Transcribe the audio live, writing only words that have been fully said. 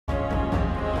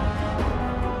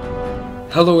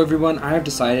Hello everyone, I have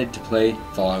decided to play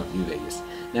Fallout New Vegas.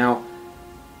 Now,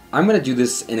 I'm going to do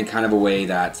this in a kind of a way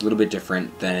that's a little bit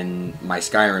different than my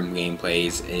Skyrim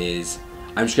gameplays.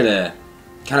 I'm just going to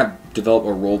kind of develop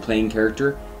a role-playing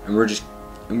character, and we're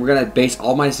going to base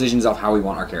all my decisions off how we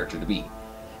want our character to be.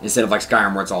 Instead of like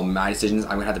Skyrim where it's all my decisions,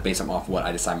 I'm going to have to base them off what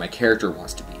I decide my character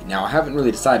wants to be. Now, I haven't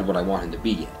really decided what I want him to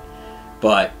be yet,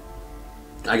 but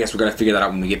I guess we're going to figure that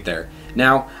out when we get there.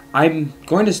 Now, I'm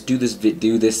going to do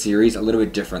this series a little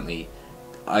bit differently,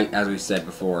 as we said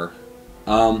before.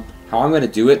 How I'm going to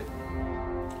do it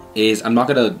is I'm not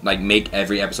going to like make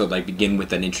every episode like begin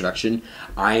with an introduction.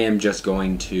 I am just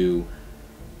going to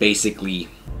basically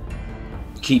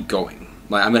keep going.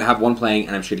 Like I'm going to have one playing,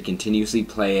 and I'm just going to continuously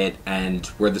play it, and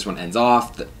where this one ends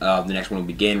off, the next one will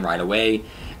begin right away,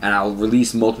 and I'll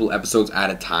release multiple episodes at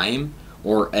a time,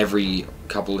 or every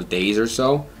couple of days or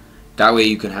so. That way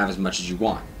you can have as much as you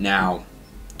want. Now,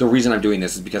 the reason I'm doing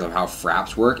this is because of how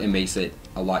fraps work. It makes it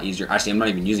a lot easier. Actually, I'm not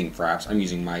even using fraps. I'm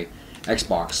using my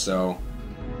Xbox, so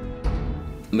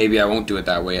maybe I won't do it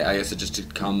that way. I guess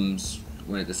it comes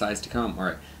when it decides to come.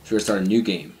 Alright, so we're going to start a new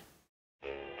game.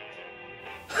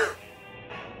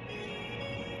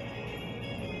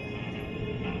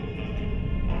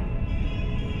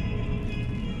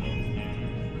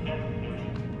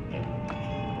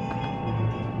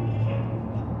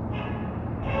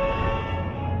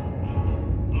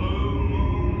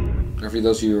 For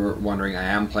those of you who are wondering, I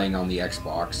am playing on the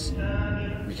Xbox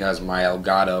because my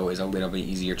Elgato is a little bit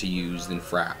easier to use than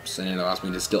Fraps, and it allows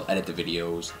me to still edit the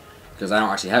videos because I don't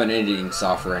actually have an editing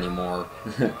software anymore.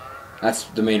 That's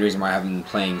the main reason why I haven't been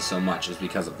playing so much, is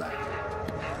because of that.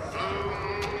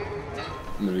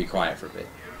 I'm going to be quiet for a bit.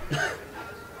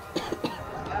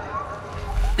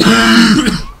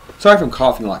 Sorry if I'm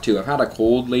coughing a lot too. I've had a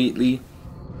cold lately,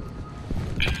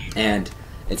 and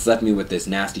it's left me with this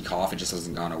nasty cough. It just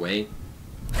hasn't gone away.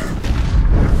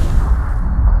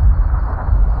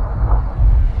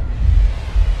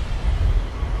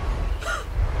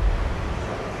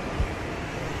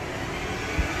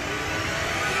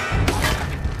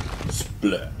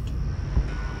 Splat.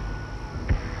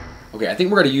 Okay, I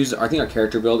think we're going to use, I think our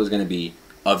character build is going to be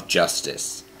of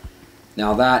justice.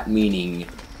 Now that meaning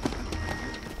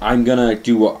I'm going to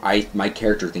do what my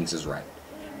character thinks is right.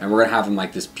 And we're going to have him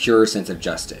like this pure sense of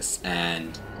justice,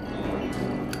 and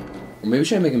or maybe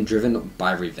should I make him driven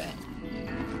by revenge?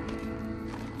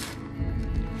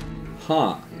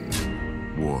 Huh.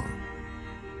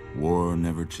 War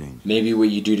never changed. Maybe what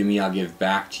you do to me, I'll give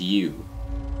back to you.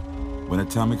 When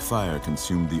atomic fire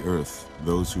consumed the earth,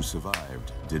 those who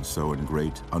survived did so in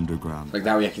great underground. Like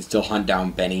that way I can still hunt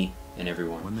down Benny and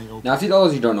everyone. Now, if those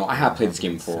of you don't know, I have played this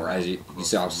game before. As you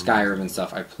saw, Skyrim and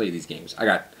stuff, I've played these games. I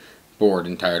got bored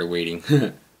and tired of waiting.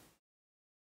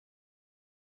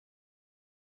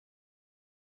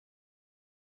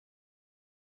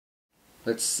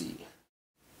 Let's see.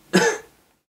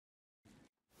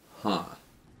 Huh.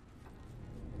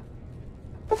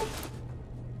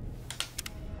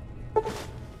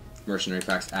 Mercenary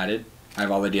packs added. I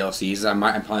have all the DLCs. I'm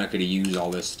probably not going to use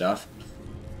all this stuff.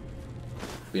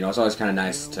 But, you know, it's always kind of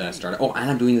nice to start. Oh,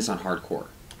 and I'm doing this on hardcore.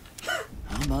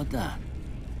 How about that?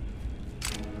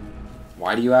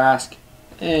 Why do you ask?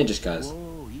 Just cause.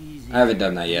 I haven't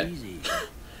done that yet.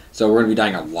 So we're going to be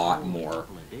dying a lot more.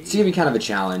 It's going to be kind of a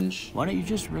challenge. Why don't you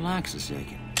just relax a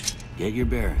second? Get your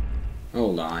bearings.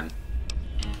 Hold on.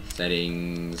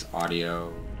 Settings,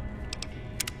 audio.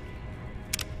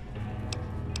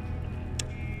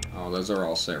 Oh, those are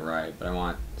all set right, but I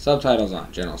want subtitles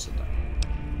on. General subtitles.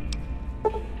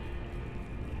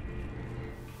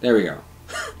 There we go.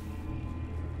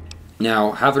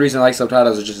 Now, half the reason I like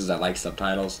subtitles is just because I like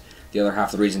subtitles. The other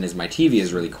half the reason is my TV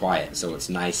is really quiet, so it's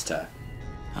nice to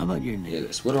How about your name? hear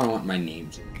this. What do I want my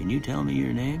name to? Can you tell me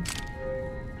your name?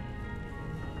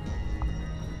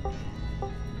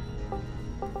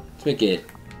 Let's make it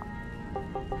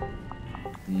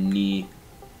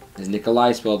Is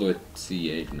Nikolai spelled with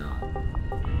CH? No.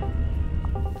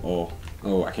 Oh,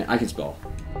 I can spell.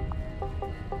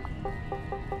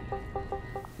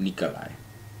 Nikolai. I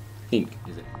think,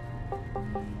 is it?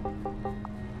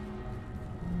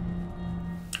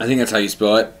 I think that's how you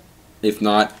spell it. If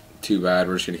not, too bad.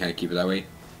 We're just going to kind of keep it that way.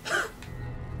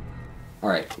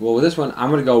 Alright, well with this one,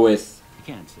 I'm going to go with... I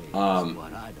can't say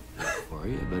what I'd have done for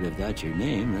you, but if that's your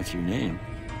name, that's your name.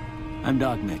 I'm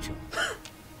Doc Mitchell.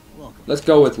 Welcome. Let's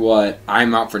go with what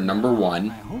I'm out for number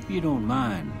 1. I hope you don't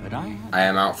mind, but I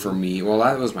am out for me. Well,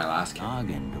 that was my last game.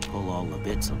 Noggin to pull all the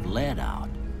bits of lead out.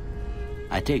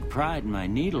 I take pride in my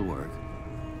needlework,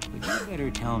 but you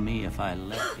better tell me if I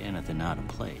left anything out of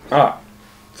place.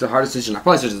 It's a hard decision. I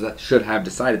probably should have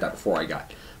decided that before I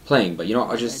got playing. But you know,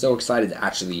 I was just so excited to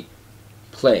actually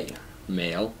play.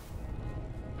 Male.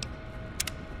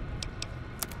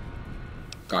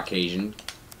 Caucasian.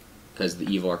 Because the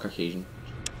evil are Caucasian.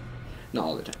 Not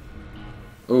all the time.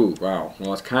 Oh, wow.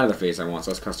 Well, it's kind of the face I want,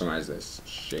 so let's customize this.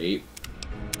 Shape.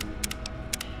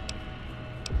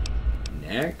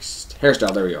 Next.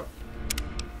 Hairstyle, there we go.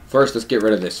 First, let's get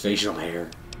rid of this facial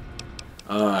hair.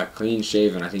 Clean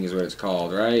shaven, I think is what it's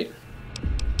called, right?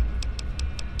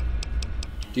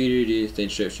 Thin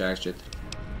strip, shag strip.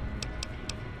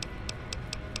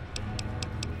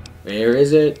 Where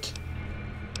is it?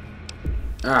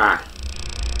 Ah!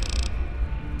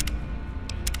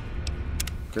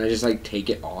 Can I just, like, take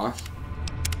it off?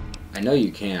 I know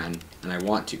you can, and I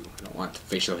want to. I don't want the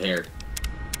facial hair.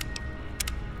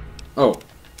 Oh.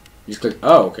 You just click.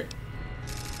 Oh, okay.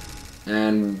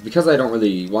 And because I don't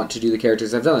really want to do the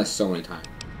characters, I've done this so many times.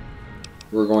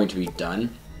 We're going to be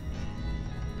done.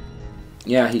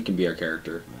 Yeah, he can be our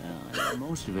character. Well,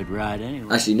 most of it right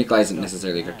anyway. Actually, Nikolai isn't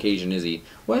necessarily Caucasian, is he?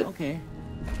 What Okay.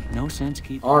 No sense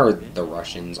keeping. are the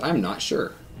Russians? I'm not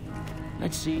sure.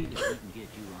 Let's see if we can get you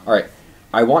on. Alright.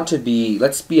 I want to be,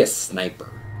 let's be a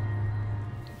sniper.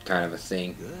 Kind of a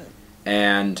thing. Good.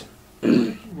 And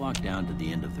Walk down to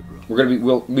the end of the room. we're gonna be,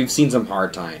 we've seen some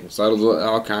hard times, so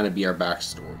that'll kind of be our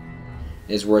backstory.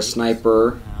 Is we're a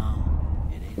sniper.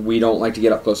 Now, it ain't We don't like to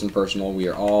get up close and personal. We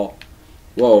are all,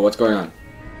 whoa, what's going on?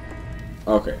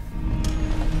 Okay.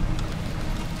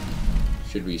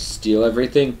 Should we steal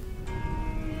everything?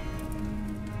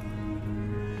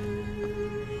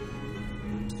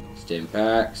 Stim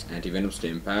packs, anti-venom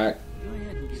stim pack, Go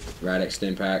ahead and get Radix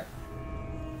stim pack.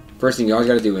 First thing you always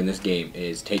gotta do in this game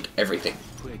is take everything.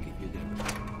 quick if you get.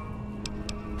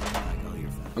 Like all your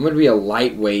fun. I'm gonna be a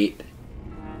lightweight,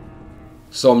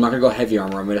 so I'm not gonna go heavy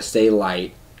armor. I'm gonna stay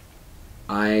light.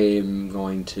 I'm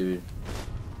going to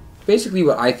basically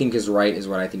what I think is right is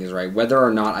what I think is right, whether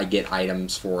or not I get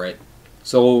items for it.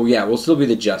 So yeah, we'll still be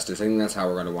the Justice. I think that's how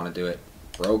we're gonna want to do it.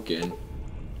 Broken.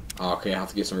 Okay, I have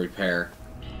to get some repair.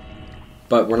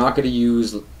 But we're not gonna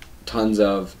use tons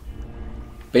of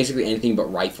basically anything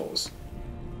but rifles.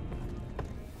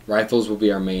 Rifles will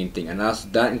be our main thing, and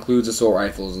that includes assault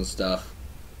rifles and stuff.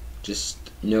 Just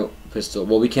no pistol.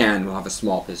 Well, we can. We'll have a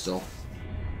small pistol.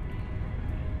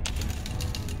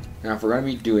 Now, if we're going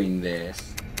to be doing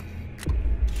this,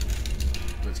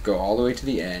 let's go all the way to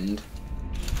the end.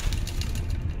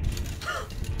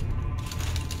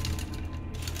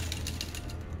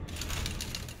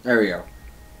 There we go.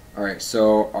 Alright,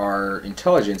 so our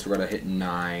intelligence, we're going to hit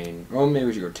 9. Oh, maybe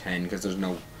we should go 10, because there's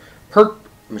no perk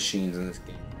machines in this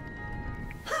game.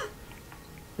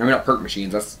 I mean, not perk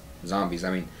machines, that's zombies.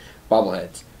 I mean,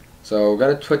 bobbleheads. So, got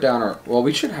to put down our... Well,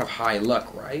 we should have high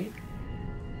luck, right?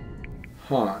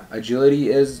 Huh. Agility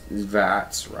is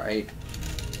VATS, right?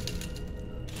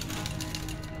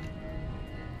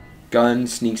 Gun,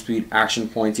 sneak speed, action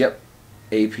points. Yep.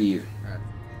 AP.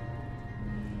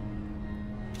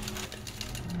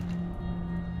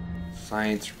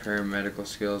 Science, repair, medical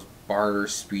skills, barter,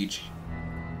 speech,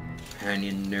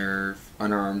 companion, nerve,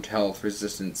 unarmed, health,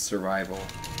 resistance, survival.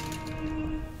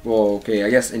 Well, okay, I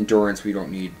guess endurance we don't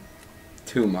need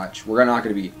too much. We're not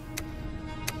going to be...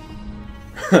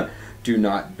 Do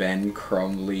not bend,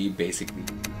 crumbly, basically.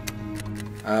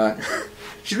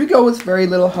 Should we go with very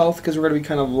little health because we're going to be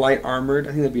kind of light armored?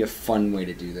 I think that'd be a fun way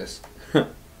to do this.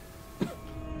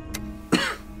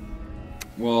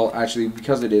 Well, actually,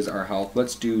 because it is our health,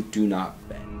 let's do not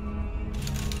bend.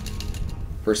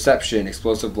 Perception,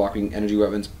 explosive blocking, energy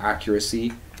weapons,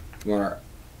 accuracy. We want our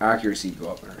accuracy to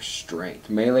go up and our strength.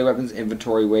 Melee weapons,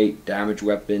 inventory weight, damage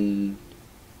weapon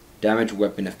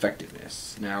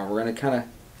effectiveness. Now, we're going to kind of...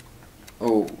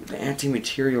 Oh, the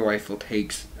anti-material rifle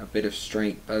takes a bit of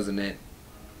strength, doesn't it?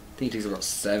 I think it takes about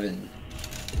 7.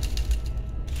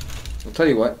 I'll tell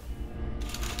you what.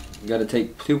 We got to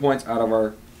take 2 points out of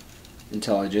our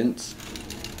intelligence.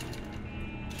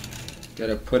 Got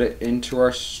to put it into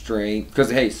our strength.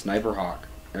 Because, hey, Sniper Hawk.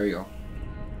 There we go.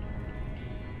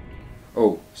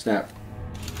 Oh, snap.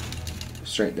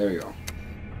 Strength, there we go.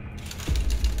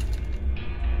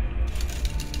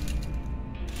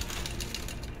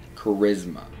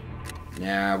 Charisma.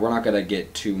 Nah, we're not gonna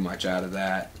get too much out of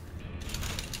that.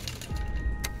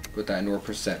 Put that into our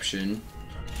perception.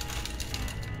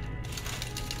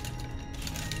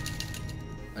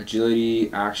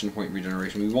 Agility, action point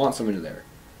regeneration. We want some into there.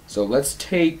 So let's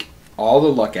take all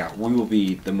the luck out. We will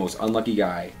be the most unlucky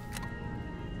guy.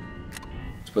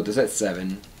 Let's put this at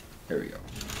 7. There we go.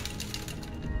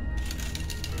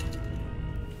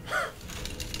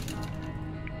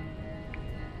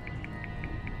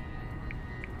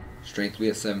 Strength will be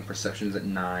at 7, perception's at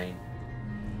 9.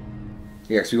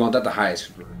 Yes, we want that the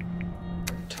highest.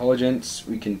 Intelligence,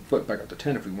 we can put back up to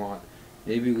 10 if we want.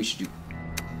 Maybe we should do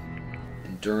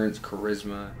endurance,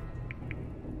 charisma.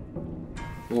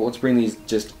 Well, let's bring these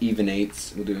just even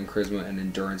 8s. We'll do in charisma and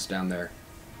endurance down there.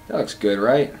 That looks good,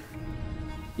 right?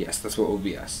 Yes, that's what will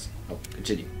be us. Oh,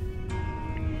 continue.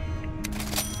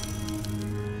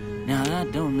 Now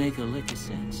that don't make a lick of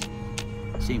sense.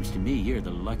 Seems to me you're the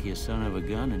luckiest son of a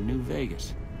gun in New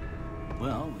Vegas.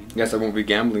 Well, Guess I won't be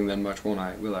gambling then much, won't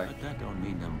I? Will I? but that don't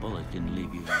mean them bullets didn't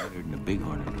leave you better than a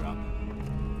bighorn drop.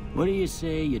 What do you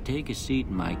say you take a seat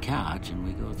in my couch and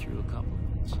we go through a couple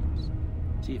of incidents?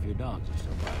 See if your dogs are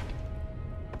still barking.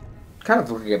 Kind of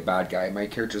looking like a bad guy. My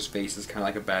character's face is kind of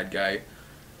like a bad guy.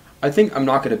 I think I'm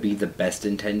not going to be the best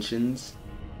intentions.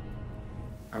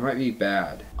 I might be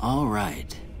bad. All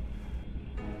right.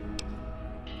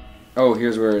 Oh,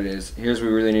 here's where it is. Here's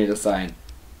where we really need a sign.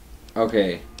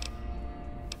 Okay.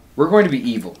 We're going to be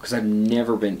evil, because I've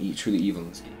never been truly evil in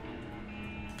this game.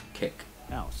 Kick.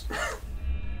 House.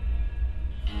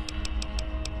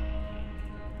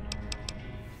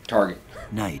 Target.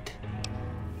 Night.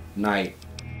 Knight.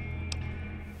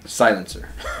 Silencer.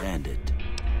 Bandit.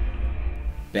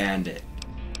 Bandit.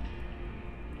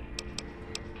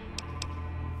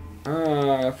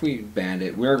 If we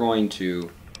bandit, we're going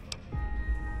to...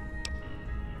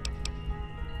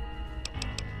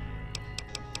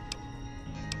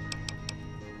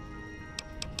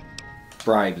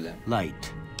 bribe them.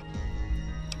 Light.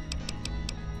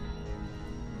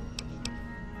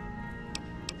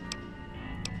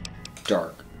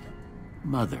 Dark.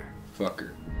 Mother.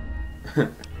 Fucker.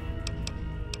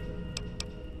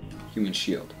 Human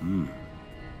shield. Hmm.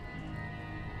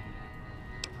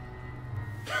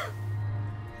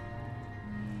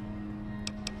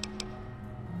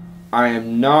 I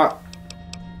am not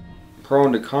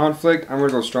prone to conflict. I'm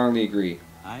gonna go strongly agree.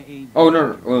 I ain't Oh,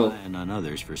 no. Well, relying on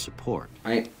others for support.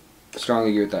 I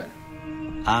strongly agree with that.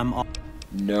 I'm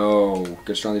No.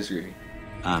 Good, strongly disagree.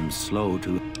 slow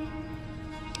to.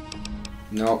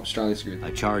 No, strongly disagree.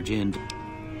 I charge in.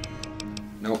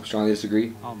 No, strongly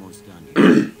disagree. Almost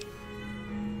done.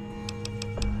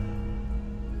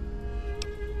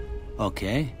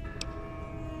 Okay.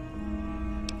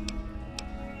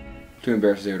 Too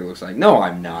embarrassed to say what it looks like. No,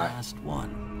 I'm not. Last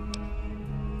one.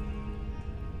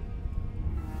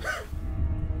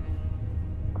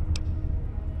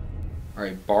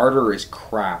 Alright, barter is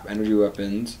crap. Energy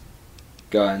weapons,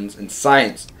 guns, and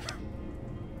science.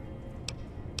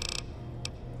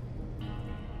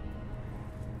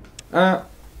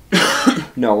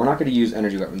 No, we're not going to use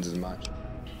energy weapons as much.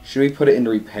 Should we put it into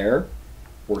repair?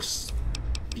 Or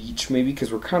speech, maybe?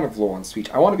 Because we're kind of low on speech.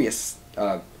 I want to be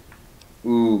a...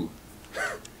 ooh.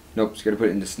 Nope, just going to put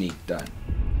it into sneak. Done.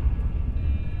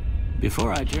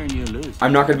 Before I turn you loose,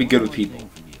 I'm not going to be good with one people. thing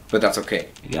from you. But that's okay.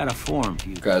 You got a form for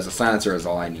you. Because a silencer is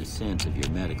all I A need. sense of your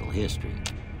medical history.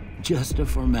 Just a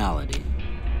formality.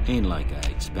 Ain't like I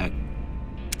expect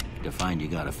to find you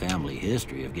got a family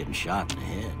history of getting shot in the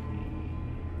head.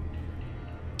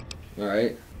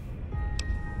 Alright.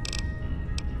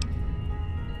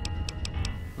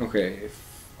 Okay,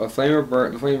 if a flamer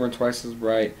burn, the flame burns twice as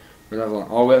bright.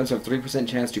 All weapons have 3%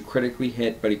 chance to critically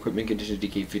hit, but equipment conditions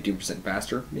decay 15%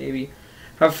 faster, maybe.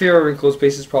 Have fear of enclosed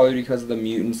spaces, probably because of the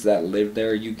mutants that live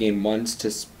there. You gain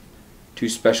 -1 to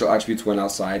special attributes when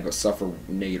outside, but suffer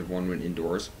 -1 when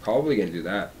indoors. Probably gonna do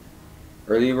that.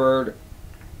 Early bird.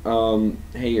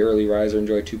 Hey, early riser,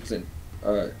 enjoy 2%,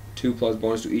 2+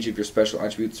 bonus to each of your special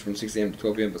attributes from 6 AM to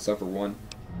 12 PM, but suffer 1.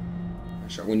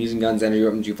 When using guns, energy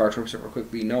weapons, you fire 20% more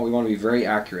quickly. No, we want to be very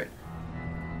accurate.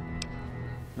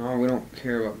 No, we don't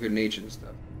care about good nature and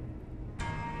stuff.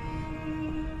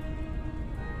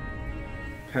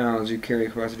 Pounds, you carry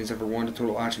capacity suffer 1 to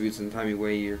total attributes in the time you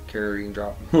weigh your carrying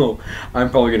drop. Oh, I'm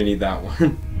probably gonna need that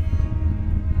one.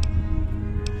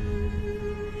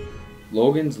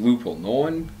 Logan's loophole. No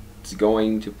one's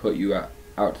going to put you out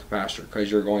to pasture because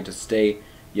you're going to stay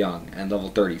young and level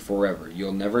 30 forever.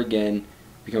 You'll never again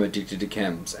become addicted to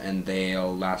chems, and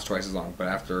they'll last twice as long. But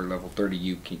after level 30,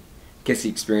 you can get the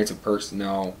experience of perks.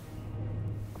 No.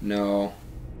 No.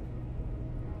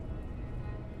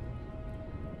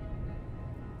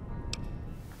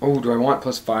 Oh, do I want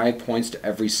 +5 points to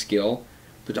every skill?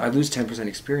 But I lose 10%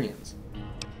 experience.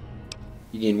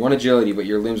 You gain 1 agility, but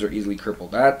your limbs are easily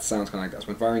crippled. That sounds kind of like us.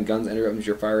 When firing guns, energy weapons,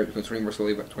 your fire rate becomes 20 more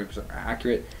slowly, but 20%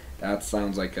 accurate. That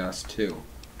sounds like us, too.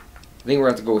 I think we're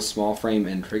going to have to go with small frame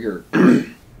and trigger.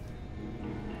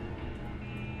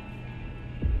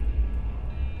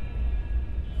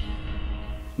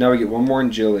 Now we get 1 more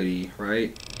agility,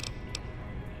 right?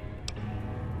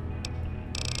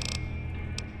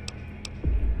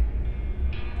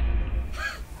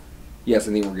 Yes,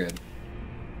 I think we're good.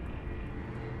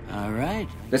 All right.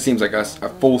 This seems like us a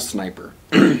full sniper.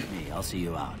 Me, I'll see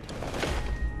you out.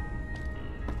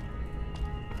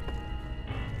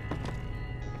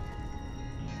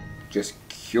 Just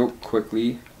kill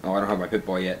quickly. Oh, I don't have my pit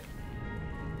bull yet.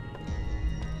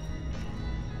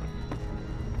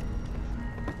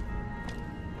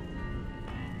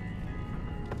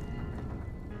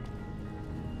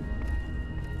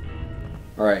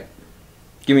 Alright.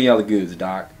 Give me all the goods,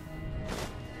 Doc.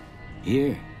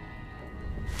 Here.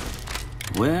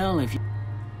 Well, if you...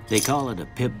 They call it a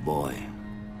Pip-Boy.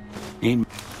 Ain't...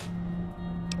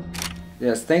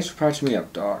 Yes, thanks for patching me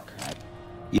up, Doc.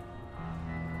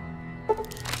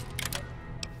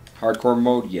 Hardcore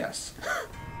mode, yes.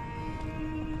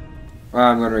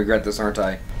 I'm going to regret this, aren't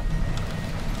I?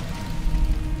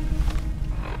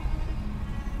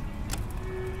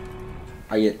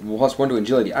 I get +1 to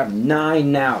agility. I have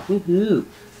 9 now. Woohoo!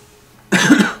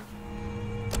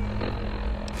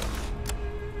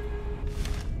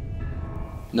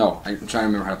 No, I'm trying to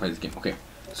remember how to play this game. Okay,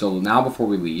 so now before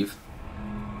we leave,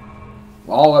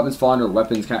 all weapons fall under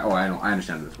weapons. Oh, I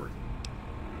understand how this works.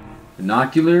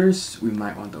 Binoculars, we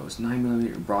might want those.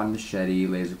 9mm broad machete,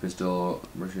 laser pistol,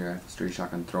 straight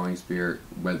shotgun, throwing spear,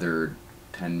 weathered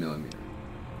 10mm.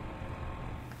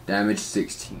 Damage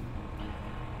 16.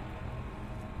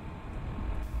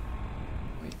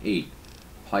 Wait, 8.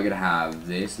 Probably gonna have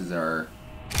this as our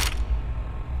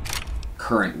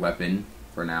current weapon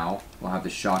for now. We'll have the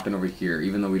shotgun over here,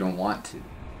 even though we don't want to.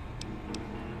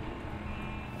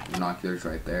 Binoculars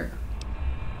right there.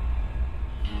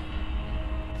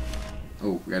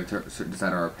 Oh, we gotta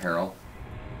decide our apparel.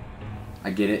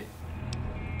 I get it.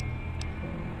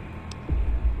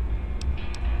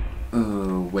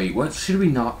 Oh, wait, what should we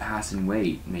not pass in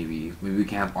weight? Maybe we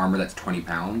can have armor that's 20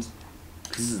 pounds?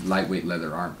 Because this is lightweight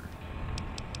leather armor.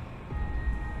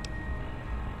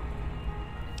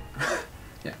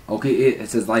 Yeah, okay, it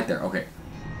says light there, okay.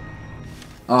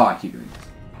 Oh, I keep doing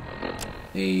this.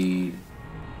 Aid.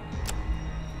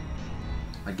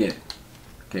 I get it.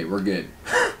 Okay, we're good.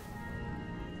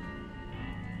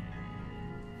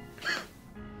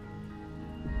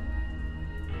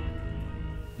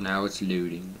 Now it's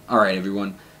looting. Alright,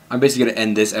 everyone. I'm basically going to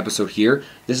end this episode here.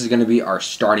 This is going to be our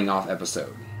starting off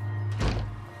episode.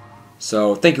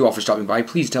 So, thank you all for stopping by.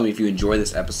 Please tell me if you enjoy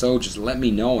this episode. Just let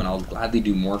me know, and I'll gladly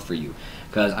do more for you.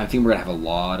 Because I think we're going to have a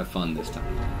lot of fun this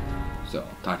time. So,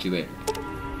 talk to you later.